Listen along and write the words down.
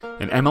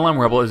An MLM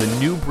Rebel is a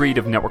new breed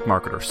of network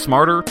marketer,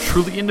 smarter,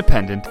 truly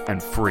independent,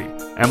 and free.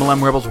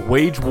 MLM Rebels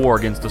wage war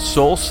against the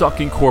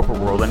soul-sucking corporate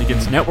world and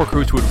against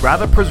networkers who would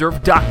rather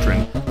preserve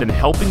doctrine than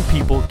helping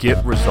people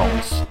get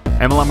results.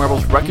 MLM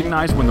Rebels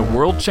recognize when the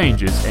world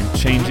changes and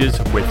changes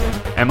with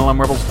it. MLM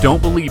Rebels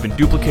don't believe in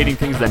duplicating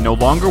things that no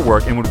longer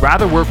work and would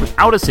rather work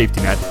without a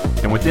safety net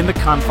than within the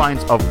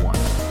confines of one.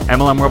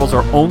 MLM Rebels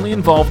are only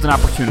involved in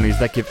opportunities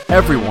that give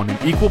everyone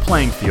an equal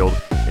playing field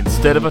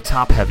instead of a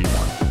top-heavy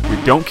one.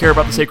 We don't care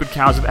about the sacred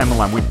cows of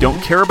MLM. We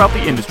don't care about the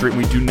industry, and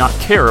we do not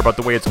care about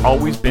the way it's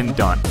always been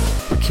done.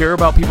 We care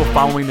about people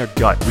following their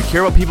gut. We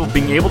care about people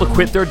being able to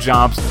quit their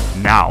jobs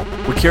now.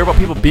 We care about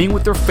people being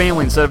with their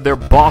family instead of their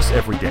boss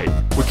every day.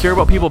 We care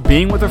about people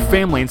being with their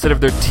family instead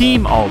of their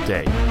team all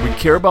day. We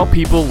care about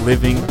people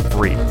living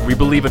free. We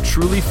believe a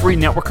truly free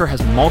networker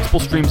has multiple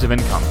streams of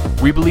income.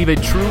 We believe a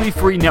truly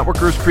free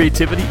networker's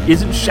creativity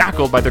isn't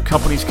shackled by their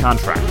company's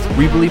contract.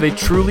 We believe a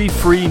truly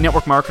free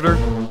network marketer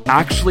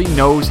actually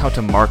knows how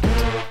to market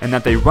and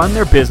that they run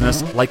their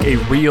business like a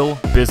real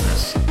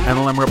business.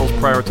 MLM Rebels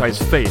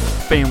prioritize faith,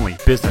 family,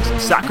 business,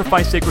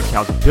 sacrifice sacred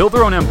cows, build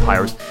their own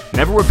empires,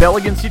 never rebel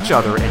against each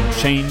other, and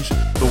change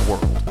the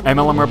world.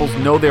 MLM Rebels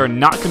know they are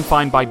not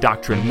confined by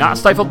doctrine, not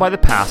stifled by the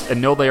past,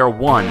 and know they are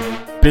one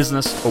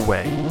business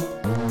away.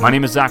 My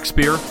name is Zach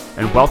Spear,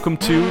 and welcome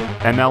to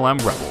MLM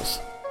Rebels.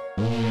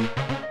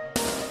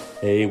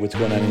 Hey, what's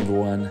going on,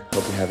 everyone?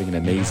 Hope you're having an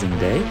amazing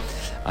day.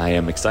 I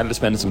am excited to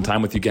spend some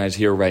time with you guys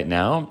here right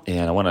now,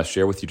 and I want to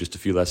share with you just a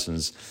few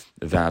lessons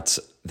that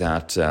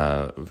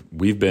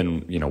we've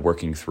been,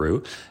 working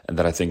through, and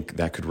that I think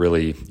that could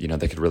really,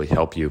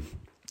 help you.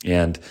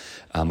 And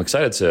I'm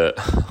excited to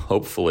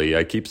hopefully,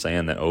 I keep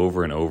saying that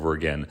over and over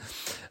again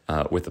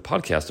with the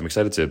podcast. I'm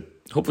excited to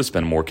hopefully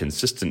spend more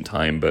consistent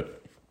time,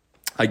 but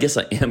I guess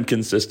I am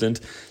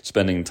consistent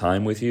spending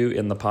time with you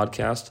in the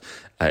podcast.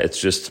 It's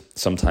just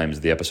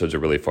sometimes the episodes are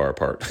really far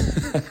apart.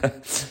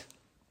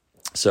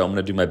 So I'm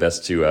going to do my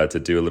best to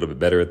do a little bit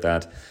better at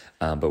that.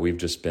 But we've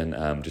just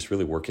been just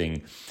really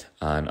working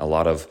on a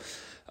lot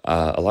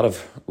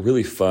of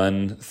really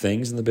fun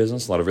things in the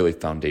business, a lot of really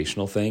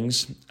foundational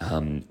things,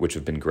 which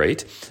have been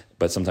great.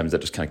 But sometimes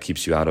that just kind of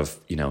keeps you out of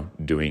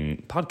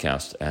doing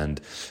podcasts and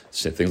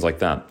things like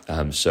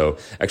that. So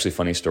actually,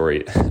 funny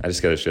story. I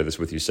just got to share this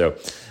with you. So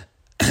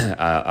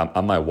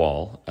on my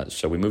wall.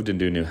 So we moved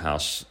into a new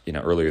house,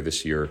 earlier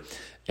this year,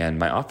 and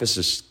my office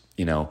is,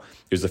 it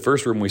was the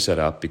first room we set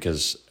up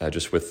because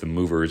just with the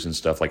movers and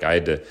stuff, like I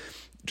had to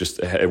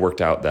it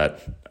worked out that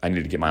I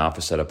needed to get my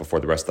office set up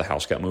before the rest of the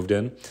house got moved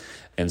in.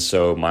 And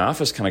so my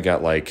office kind of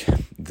got like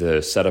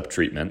the setup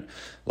treatment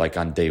like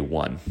on day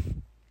one.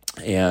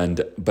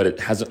 But it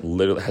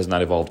has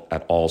not evolved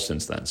at all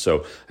since then.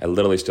 So I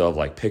literally still have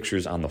like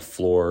pictures on the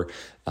floor.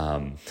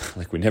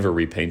 Like we never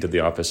repainted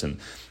the office. And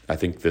I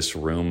think this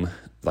room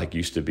like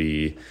used to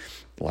be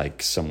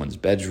like someone's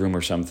bedroom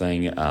or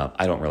something.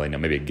 I don't really know,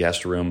 maybe a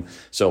guest room.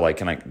 So like,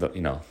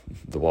 the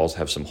walls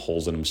have some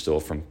holes in them still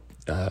from,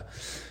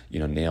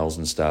 nails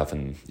and stuff.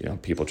 And,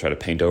 people try to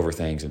paint over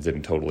things and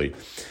didn't totally,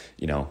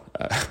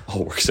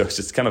 all work. So it's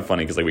just kind of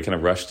funny because like we kind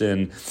of rushed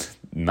in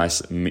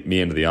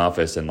me into the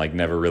office and like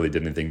never really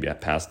did anything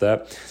past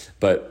that.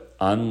 But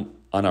on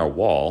our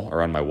wall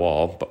or on my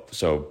wall,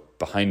 so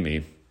behind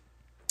me,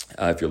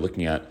 if you're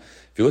looking at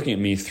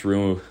me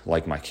through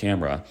like my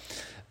camera,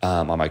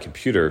 on my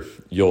computer,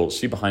 you'll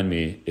see behind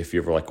me, if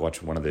you ever like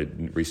watch one of the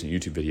recent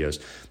YouTube videos,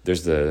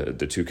 there's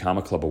the 2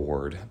 Comma Club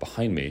award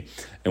behind me.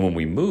 And when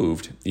we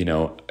moved,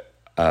 so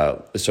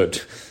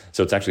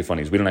it's actually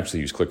funny is we don't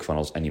actually use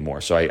ClickFunnels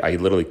anymore. So I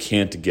literally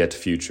can't get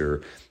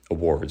future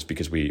awards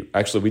because we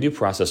do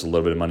process a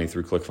little bit of money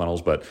through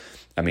ClickFunnels, but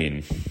I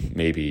mean,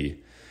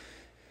 maybe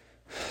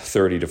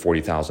 30 to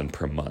 40,000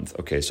 per month.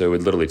 Okay. So it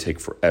would literally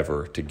take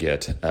forever to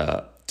get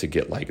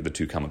like the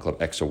 2 Comma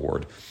Club X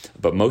award.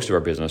 But most of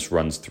our business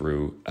runs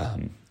through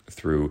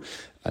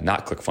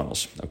not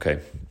ClickFunnels. Okay.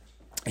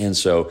 And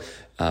so,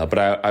 but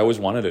I always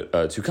wanted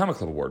a 2 Comma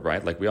Club award,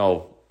 right? Like we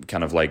all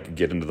kind of like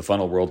get into the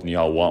funnel world and you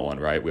all want one,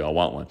 right? We all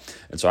want one.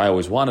 And so I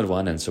always wanted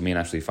one. And so me and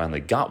Ashley finally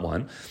got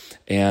one.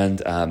 And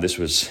this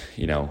was,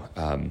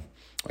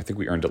 I think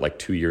we earned it like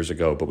 2 years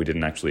ago, but we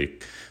didn't actually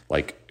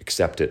like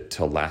accept it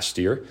till last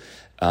year.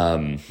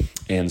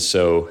 And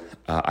so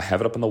I have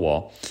it up on the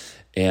wall.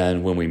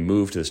 And when we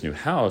moved to this new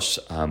house,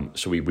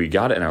 so we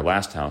got it in our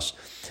last house.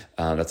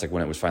 That's like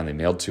when it was finally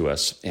mailed to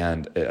us.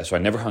 And so I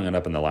never hung it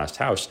up in the last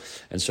house.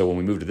 And so when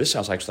we moved to this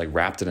house, I actually like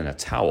wrapped it in a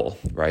towel,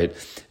 right?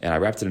 And I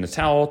wrapped it in a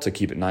towel to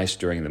keep it nice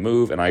during the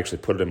move. And I actually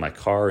put it in my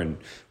car and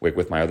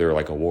with my other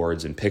like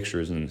awards and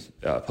pictures and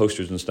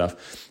posters and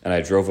stuff. And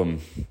I drove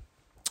them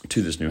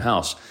to this new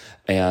house.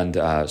 And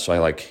so I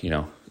like,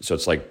 so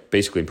it's like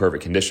basically in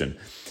perfect condition.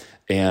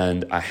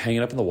 And I hang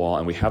it up on the wall,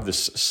 and we have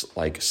this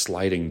like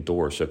sliding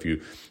door. So if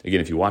you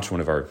watch one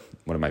of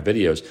my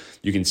videos,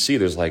 you can see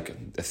there's like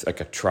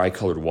a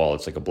tri-colored wall.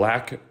 It's like a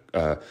black,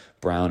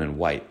 brown, and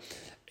white.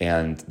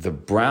 And the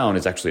brown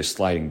is actually a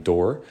sliding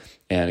door,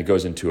 and it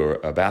goes into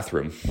a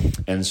bathroom.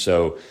 And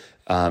so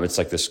it's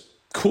like this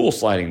cool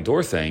sliding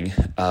door thing.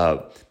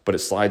 But but it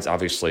slides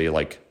obviously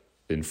like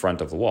in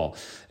front of the wall.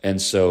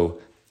 And so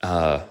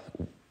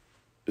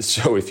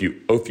if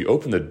you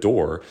open the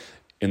door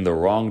in the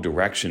wrong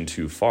direction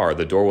too far,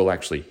 the door will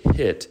actually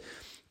hit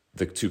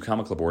the 2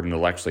 comma clipboard and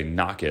it'll actually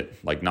knock it,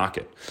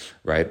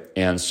 right?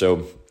 And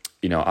so,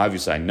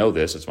 obviously I know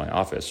this, it's my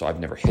office, so I've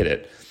never hit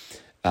it.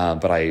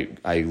 But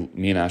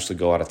me and Ashley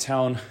go out of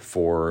town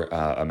for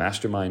a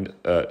mastermind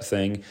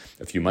thing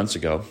a few months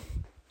ago.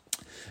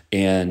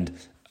 And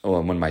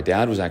when my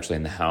dad was actually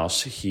in the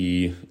house,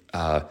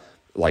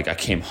 I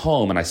came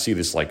home and I see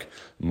this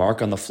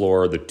mark on the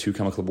floor. The 2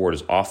 comma clipboard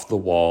is off the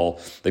wall.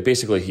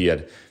 Basically he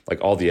had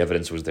all the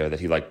evidence was there that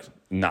he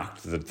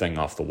knocked the thing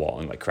off the wall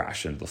and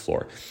crashed into the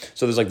floor.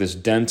 So there's this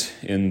dent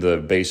in the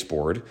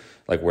baseboard,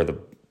 where the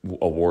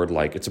award,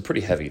 it's a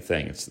pretty heavy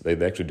thing. They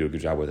actually do a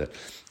good job with it.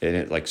 And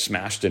it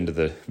smashed into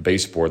the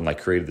baseboard and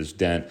created this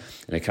dent,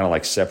 and it kind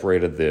of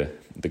separated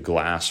the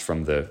glass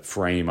from the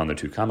frame on the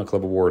 2 comma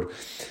clipboard.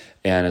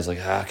 And it's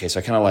okay, so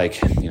I kind of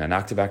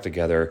knocked it back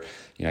together,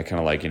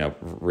 kind of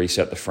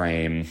reset the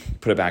frame,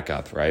 put it back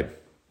up, right?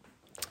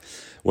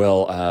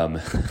 Well,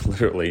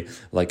 literally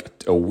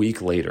a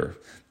week later,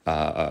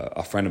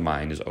 a friend of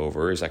mine is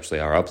over, is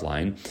actually our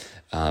upline.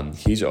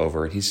 He's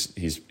over, and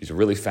he's a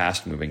really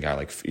fast moving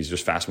guy. He's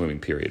just fast moving,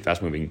 period.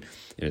 Fast moving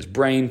in his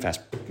brain, fast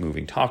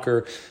moving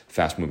talker,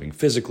 fast moving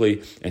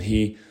physically. And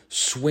he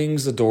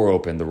swings the door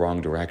open the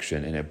wrong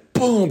direction, and it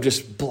boom,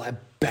 just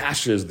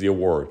bashes the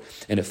award,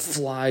 and it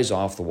flies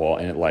off the wall,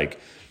 and it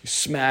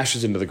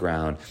smashes into the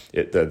ground.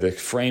 The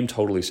frame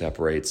totally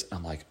separates.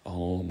 I'm like,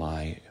 oh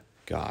my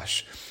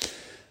gosh.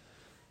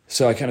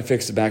 So I kind of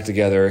fixed it back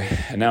together,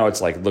 and now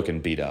it's looking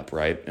beat up,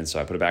 right? And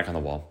so I put it back on the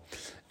wall,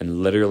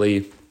 and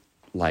literally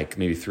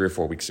maybe 3 or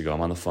 4 weeks ago,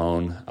 I'm on the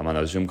phone, I'm on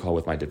a Zoom call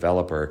with my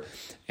developer,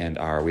 and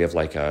we have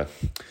a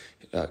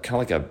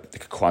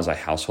quasi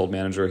household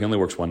manager. He only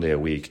works 1 day a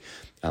week,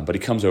 but he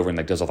comes over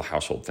and does all the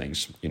household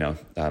things,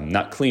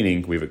 not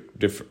cleaning. We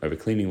have a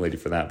cleaning lady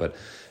for that, but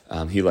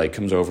he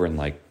comes over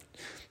and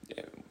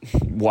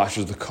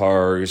washes the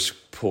cars,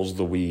 pulls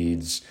the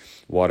weeds,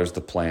 waters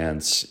the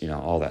plants,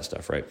 all that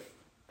stuff, right?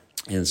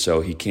 And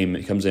so he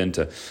comes in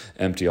to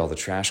empty all the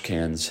trash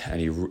cans, and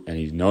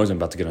he knows I'm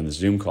about to get on the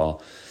Zoom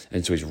call,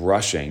 and so he's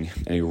rushing,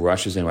 and he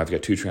rushes in. I've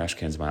got 2 trash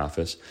cans in my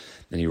office,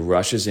 and he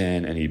rushes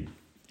in, and he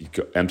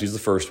empties the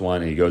first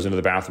one, and he goes into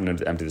the bathroom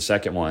to empty the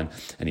second one,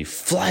 and he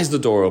flies the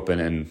door open,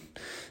 and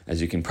as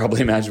you can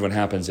probably imagine what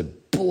happens,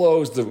 it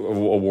blows the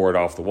award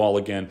off the wall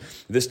again.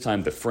 This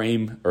time the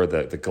frame, or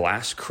the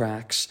glass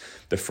cracks.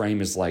 The frame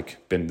is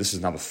this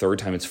is now the 3rd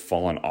time it's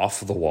fallen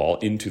off of the wall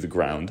into the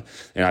ground,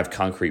 and I have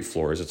concrete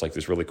floors. It's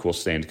this really cool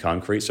stained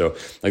concrete, so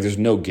there's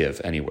no give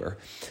anywhere.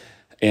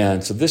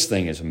 And so this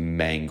thing is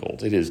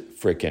mangled. It is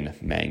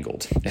freaking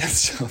mangled. And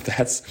so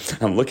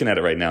I'm looking at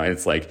it right now, and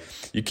it's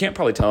you can't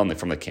probably tell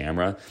from the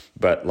camera,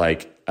 but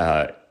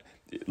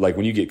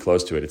when you get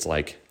close to it, it's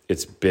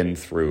it's been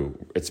through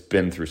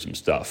some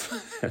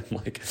stuff.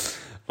 I'm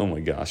oh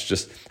my gosh,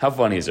 just how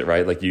funny is it,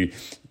 right? You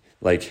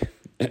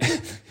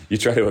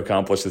try to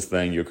accomplish this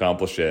thing, you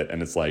accomplish it,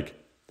 and it's it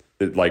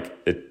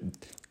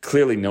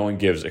clearly no one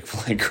gives a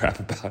flying crap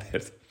about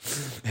it,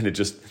 and it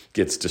just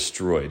gets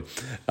destroyed.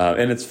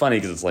 And it's funny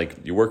because it's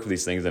you work for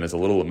these things, and it's a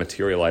little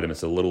material item,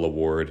 it's a little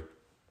award.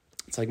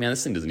 It's man,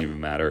 this thing doesn't even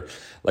matter.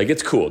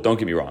 It's cool, don't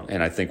get me wrong.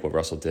 And I think what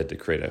Russell did to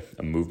create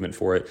a movement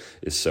for it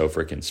is so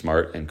freaking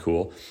smart and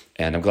cool.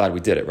 And I'm glad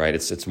we did it, right?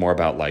 It's more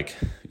about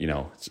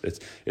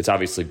it's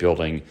obviously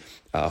building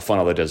a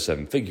funnel that does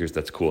 7 figures.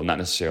 That's cool, not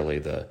necessarily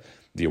the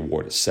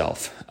award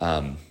itself.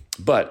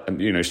 But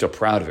you're still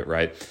proud of it,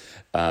 right?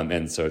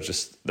 And so it's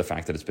just the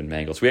fact that it's been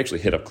mangled. So we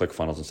actually hit up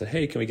ClickFunnels and said,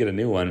 hey, can we get a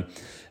new one?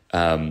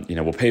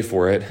 We'll pay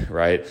for it,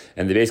 right?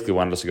 And they basically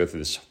wanted us to go through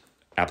this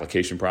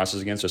application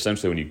process again. So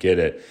essentially when you get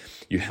it,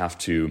 you have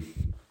to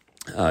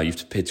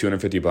pay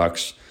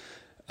 $250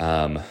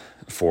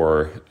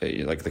 for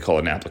they call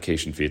it an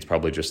application fee. It's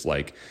probably just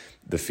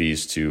the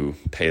fees to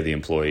pay the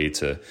employee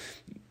to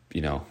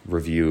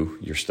review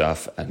your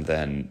stuff, and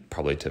then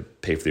probably to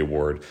pay for the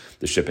award,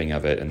 the shipping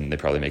of it, and they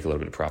probably make a little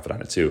bit of profit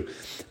on it too.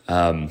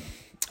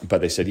 But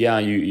they said, yeah,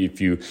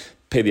 if you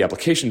pay the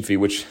application fee,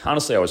 which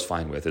honestly I was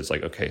fine with. It's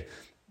okay,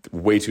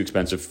 way too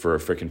expensive for a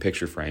freaking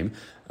picture frame,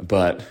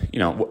 but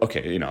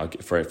okay,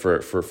 for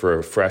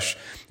a fresh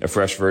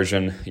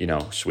version,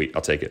 sweet,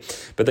 I'll take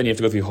it. But then you have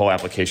to go through the whole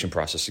application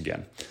process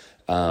again,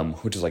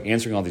 which is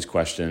answering all these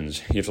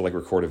questions. You have to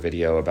record a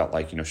video about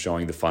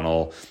showing the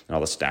funnel and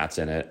all the stats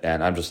in it,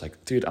 and I'm just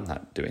dude, I'm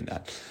not doing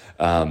that.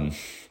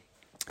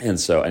 And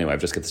so anyway,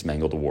 I've just got this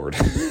mangled award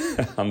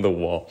on the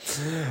wall.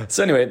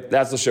 So anyway,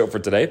 that's the show for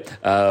today.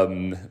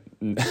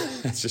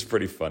 It's just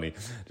pretty funny.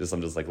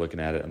 I'm just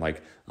looking at it. I'm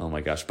oh my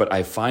gosh. But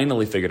I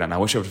finally figured out, and I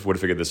wish I would have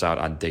figured this out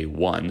on day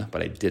 1,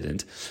 but I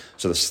didn't.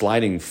 So the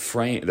sliding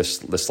frame, the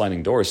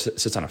sliding door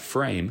sits on a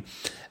frame,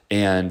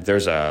 and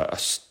there's a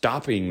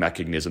stopping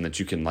mechanism that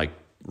you can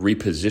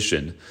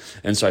reposition.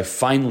 And so I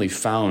finally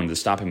found the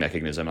stopping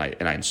mechanism,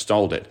 and I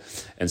installed it.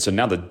 And so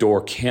now the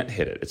door can't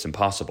hit it. It's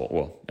impossible.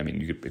 Well,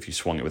 if you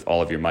swung it with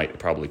all of your might, it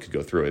probably could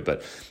go through it,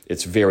 but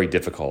it's very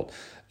difficult.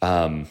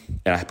 And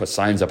I put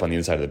signs up on the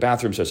inside of the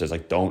bathroom. So it says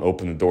like, don't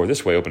open the door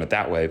this way, open it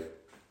that way.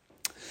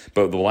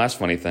 But the last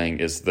funny thing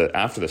is that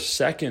after the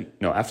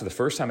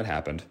first time it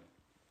happened,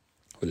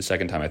 or the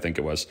second time I think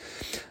it was,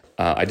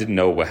 I didn't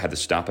know what had the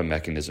stopping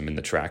mechanism in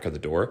the track of the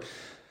door.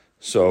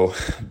 So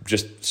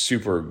just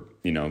super,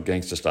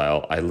 gangsta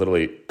style, I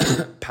literally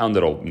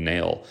pounded a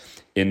nail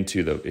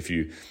into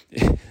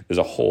there's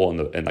a hole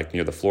in like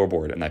near the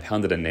floorboard, and I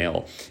pounded a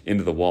nail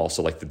into the wall.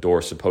 So like the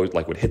door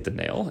would hit the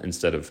nail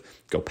instead of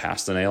go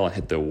past the nail and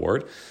hit the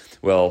award.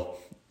 Well,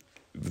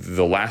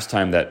 the last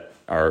time that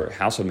our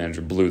household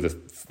manager blew the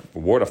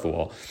award off the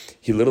wall,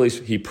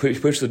 he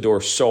pushed the door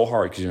so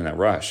hard because he was in that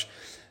rush.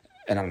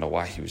 And I don't know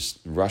why he was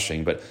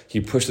rushing, but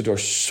he pushed the door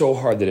so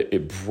hard that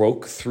it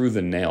broke through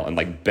the nail and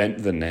like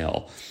bent the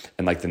nail,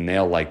 and like the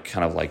nail like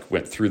kind of like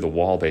went through the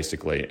wall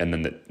basically. And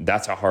then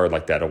that's how hard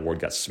like that award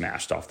got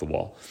smashed off the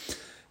wall.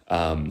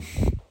 Oh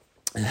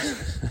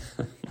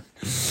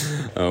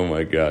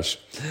my gosh.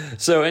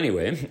 So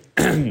anyway,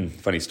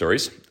 funny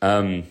stories.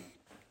 I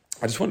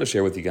just wanted to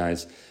share with you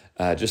guys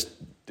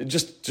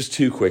just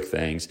two quick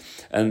things.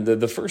 And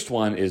the first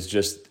one is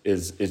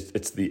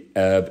it's the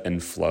ebb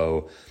and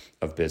flow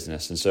of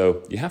business. And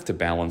so you have to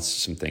balance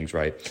some things,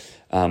 right?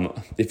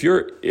 If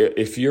you're,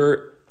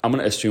 I'm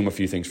going to assume a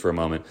few things for a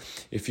moment.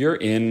 If you're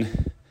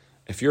in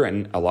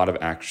a lot of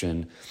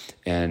action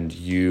and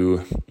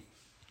you've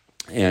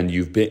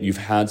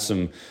had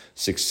some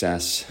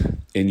success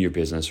in your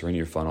business or in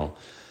your funnel,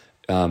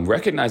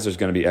 recognize there's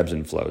going to be ebbs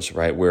and flows,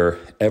 right? Where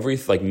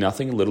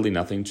literally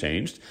nothing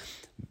changed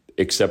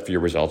except for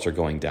your results are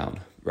going down,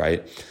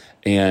 right?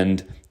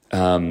 And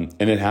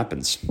it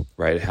happens,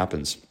 right? It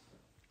happens.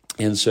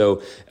 And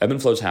so ebb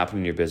and flows happen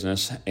in your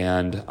business,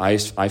 and I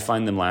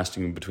find them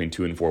lasting between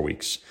 2 and 4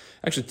 weeks.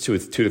 Actually, 2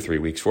 to 3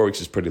 weeks. 4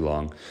 weeks is pretty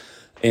long.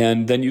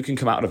 And then you can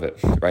come out of it,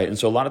 right? And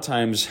so a lot of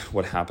times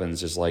what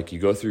happens is like you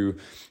go through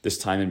this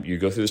time and you're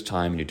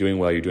doing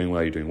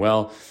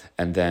well,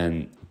 and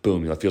then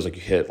boom, it feels like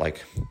you hit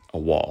like a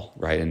wall,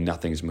 right? And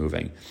nothing's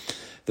moving.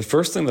 The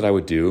first thing that I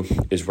would do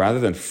is, rather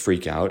than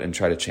freak out and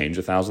try to change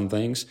 1,000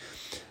 things,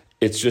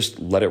 it's just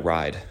let it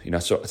ride.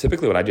 So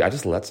typically what I do, I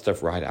just let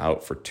stuff ride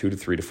out for 2 to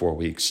 3 to 4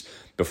 weeks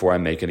before I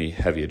make any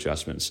heavy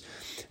adjustments.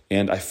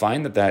 And I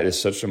find that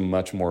is such a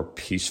much more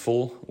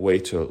peaceful way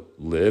to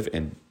live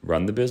and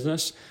run the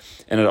business.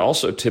 And it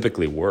also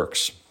typically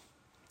works.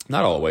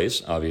 Not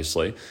always,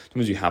 obviously.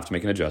 Sometimes you have to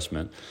make an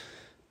adjustment.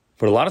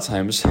 But a lot of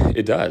times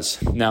it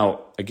does.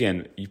 Now,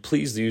 again, you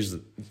please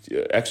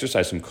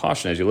exercise some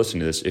caution as you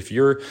listen to this. If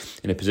you're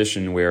in a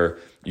position where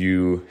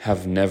you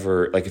have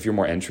never, like if you're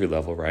more entry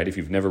level, right? If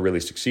you've never really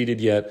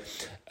succeeded yet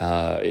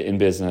in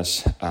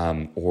business,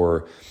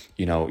 or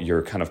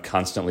you're kind of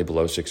constantly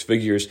below 6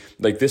 figures,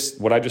 like this,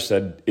 what I just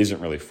said isn't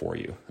really for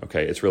you.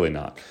 Okay, it's really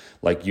not.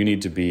 Like you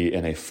need to be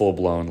in a full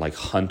blown like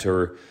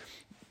hunter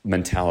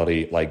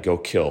mentality, like go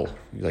kill,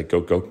 like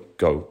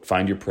go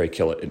find your prey,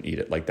 kill it and eat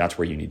it. Like that's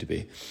where you need to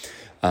be.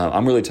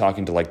 I'm really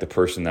talking to like the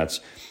person that's,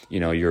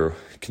 you're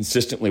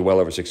consistently well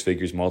over 6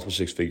 figures, multiple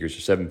 6 figures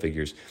or 7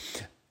 figures.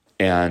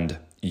 And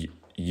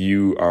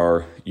you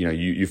are,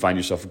 you find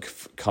yourself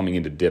coming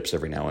into dips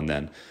every now and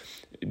then.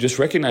 Just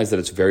recognize that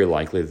it's very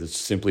likely that it's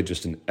simply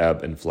just an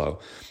ebb and flow.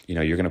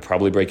 You're going to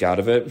probably break out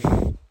of it.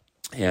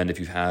 And if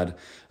you've had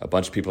a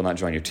bunch of people not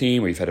join your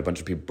team, or you've had a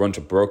bunch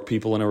of broke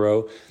people in a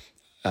row,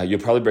 you'll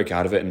probably break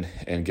out of it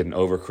and get an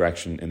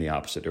overcorrection in the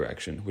opposite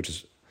direction, which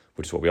is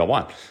what we all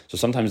want. So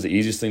sometimes the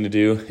easiest thing to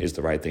do is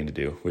the right thing to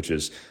do, which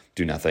is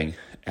do nothing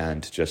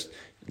and just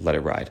let it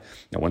ride.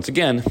 Now, once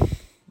again,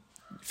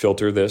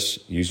 filter this,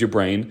 use your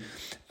brain.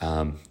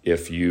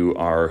 If you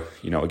are,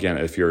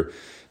 if you're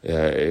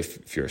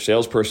a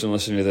salesperson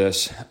listening to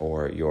this,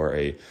 or you're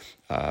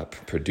a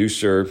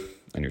producer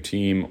on your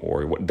team,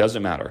 or what,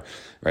 doesn't matter,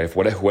 right? If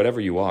whatever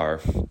you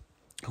are,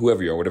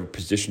 whoever you are, whatever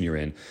position you're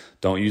in,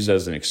 don't use it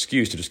as an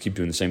excuse to just keep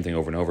doing the same thing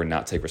over and over and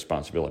not take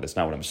responsibility. That's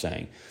not what I'm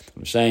saying.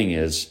 What I'm saying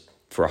is,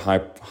 for a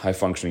high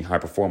functioning, high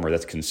performer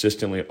that's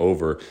consistently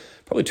over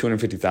probably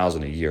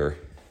 $250,000 a year,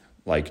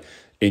 like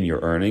in your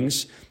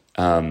earnings,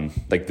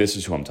 like this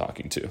is who I'm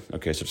talking to.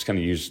 Okay, so just kind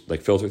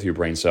of filter through your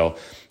brain cell,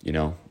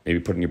 maybe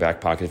put it in your back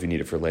pocket if you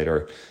need it for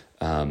later,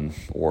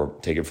 or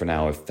take it for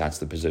now if that's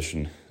the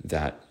position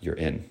that you're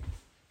in.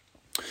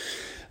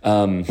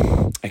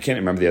 I can't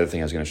remember the other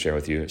thing I was going to share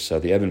with you. So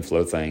the ebb and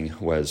flow thing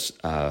was,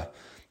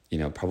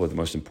 probably the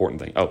most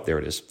important thing. Oh, there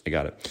it is. I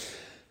got it.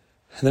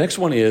 The next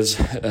one is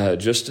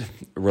just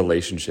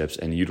relationships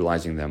and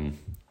utilizing them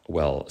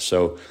well.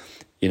 So,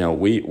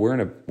 we're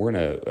in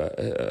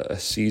a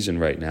season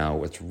right now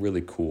that's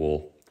really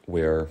cool,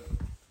 where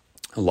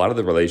a lot of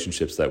the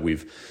relationships that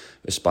we've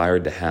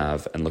aspired to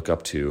have and look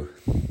up to,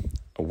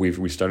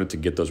 we started to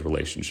get those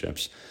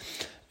relationships.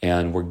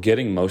 And we're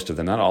getting most of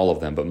them, not all of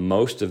them, but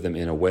most of them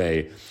in a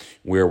way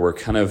where we're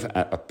kind of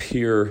at a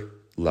peer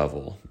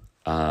level.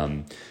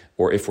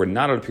 Or if we're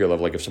not at a peer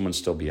level, like if someone's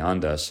still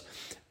beyond us,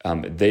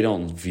 they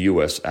don't view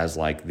us as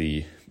like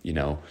they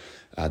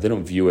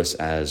don't view us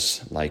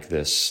as like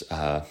this,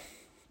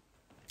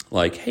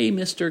 like, hey,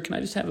 mister, can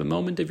I just have a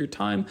moment of your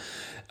time?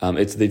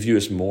 They view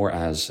us more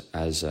as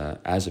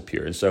a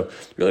peer. And so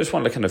really I just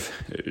wanted to kind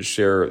of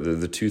share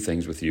the two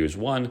things with you. Is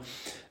one,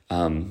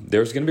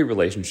 there's going to be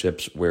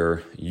relationships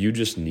where you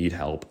just need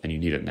help and you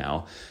need it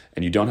now,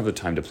 and you don't have the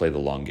time to play the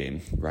long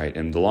game, right?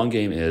 And the long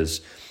game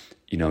is,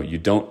 you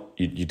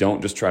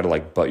don't just try to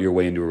like butt your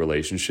way into a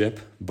relationship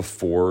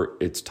before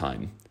it's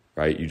time,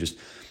 right?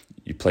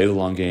 You play the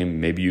long game.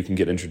 Maybe you can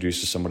get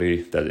introduced to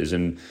somebody that is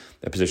in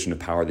a position of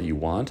power that you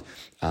want,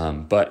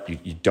 but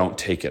you don't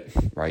take it,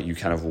 right? You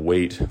kind of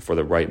wait for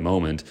the right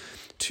moment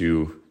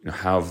to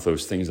have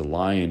those things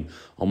align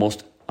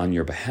almost on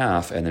your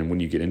behalf. And then when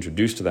you get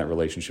introduced to that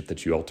relationship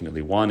that you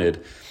ultimately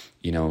wanted,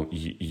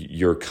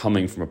 you're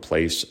coming from a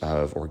place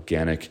of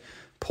organic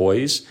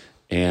poise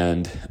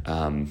and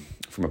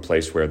from a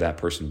place where that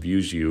person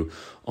views you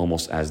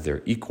almost as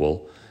their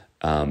equal,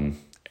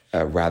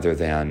 rather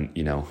than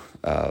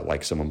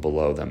like someone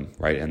below them,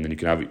 right? And then you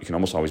can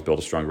almost always build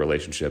a strong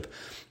relationship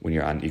when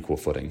you're on equal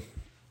footing.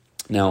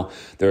 Now,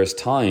 there's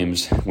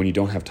times when you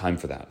don't have time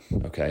for that,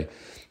 okay?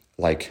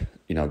 Like,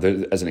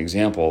 as an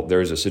example,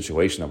 there's a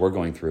situation that we're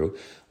going through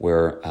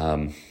where,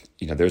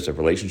 there's a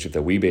relationship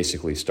that we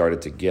basically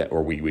started to get,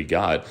 or we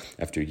got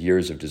after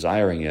years of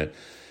desiring it.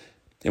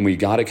 And we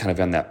got it kind of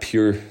on that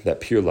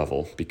peer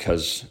level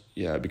because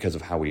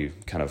of how we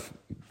kind of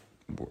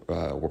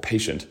were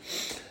patient.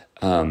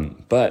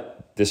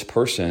 But this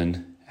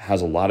person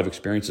has a lot of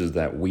experiences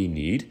that we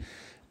need.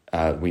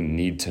 We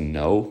need to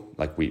know,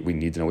 like we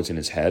need to know what's in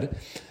his head.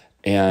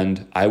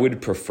 And I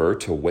would prefer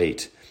to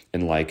wait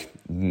and like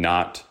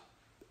not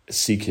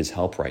seek his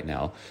help right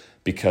now,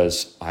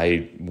 because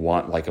I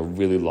want like a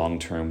really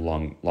long-term,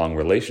 long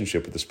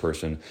relationship with this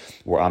person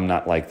where I'm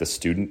not like the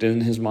student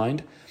in his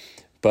mind.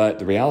 But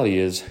the reality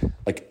is,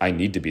 like, I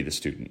need to be the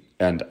student,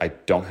 and I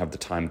don't have the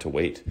time to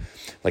wait.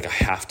 Like, I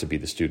have to be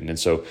the student. And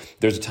so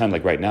there's a time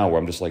like right now where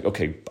I'm just like,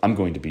 okay, I'm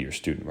going to be your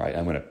student, right?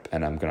 I'm going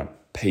to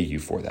pay you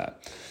for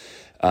that.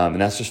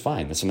 And that's just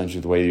fine. That's sometimes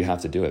the way you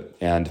have to do it.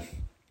 And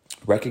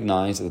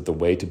recognize that the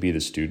way to be the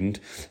student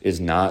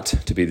is not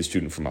to be the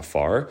student from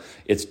afar.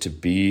 It's to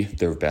be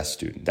their best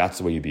student. That's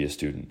the way you be a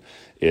student.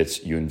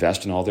 It's you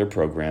invest in all their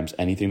programs.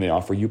 Anything they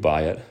offer, you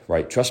buy it,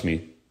 right? Trust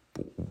me,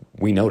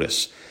 we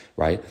notice,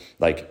 right?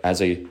 Like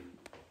as a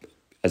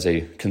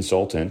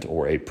consultant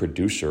or a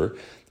producer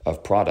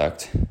of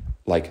product,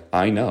 like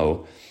I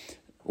know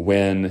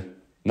when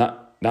I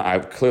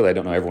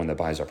don't know everyone that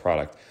buys our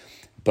product,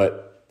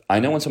 but I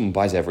know when someone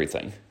buys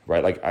everything,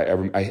 right? Like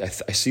I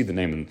see the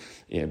name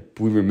and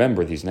we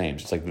remember these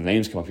names. It's like the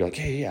names come up, you're like,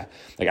 hey, yeah.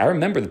 Like I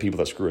remember the people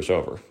that screw us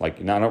over. Like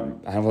I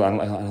don't have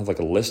like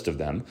a list of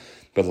them,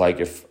 but like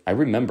if I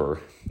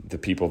remember the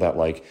people that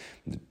like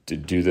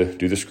do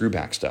the screw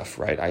back stuff,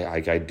 right?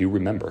 I do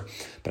remember,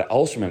 but I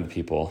also remember the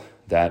people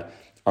that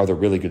are the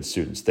really good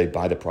students. They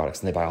buy the products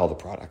and they buy all the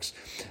products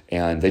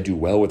and they do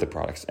well with the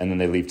products and then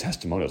they leave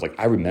testimonials. Like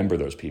I remember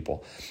those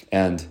people,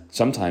 and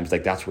sometimes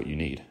like that's what you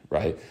need,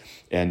 right?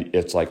 And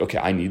it's like, okay,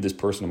 I need this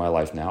person in my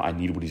life now. I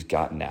need what he's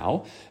got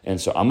now. And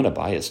so I'm going to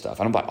buy his stuff.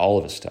 I'm going to buy all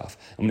of his stuff.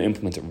 I'm going to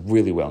implement it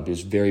really well and be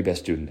his very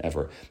best student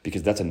ever,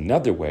 because that's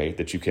another way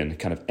that you can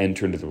kind of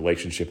enter into the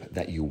relationship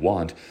that you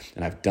want.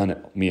 And I've done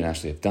it. Me and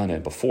Ashley have done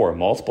it before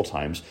multiple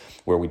times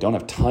where we don't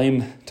have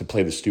time to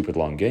play the stupid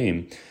long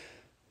game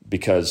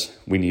because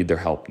we need their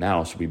help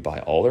now. So we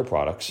buy all their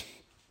products.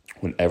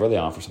 Whenever they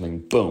offer something,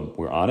 boom,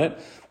 we're on it.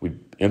 We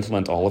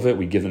implement all of it.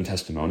 We give them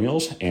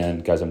testimonials.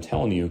 And guys, I'm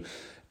telling you,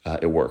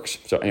 it works.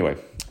 So anyway,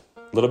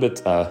 a little bit,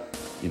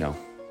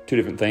 two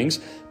different things,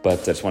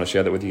 but I just want to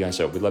share that with you guys.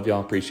 So we love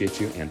y'all,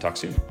 appreciate you, and talk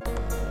soon.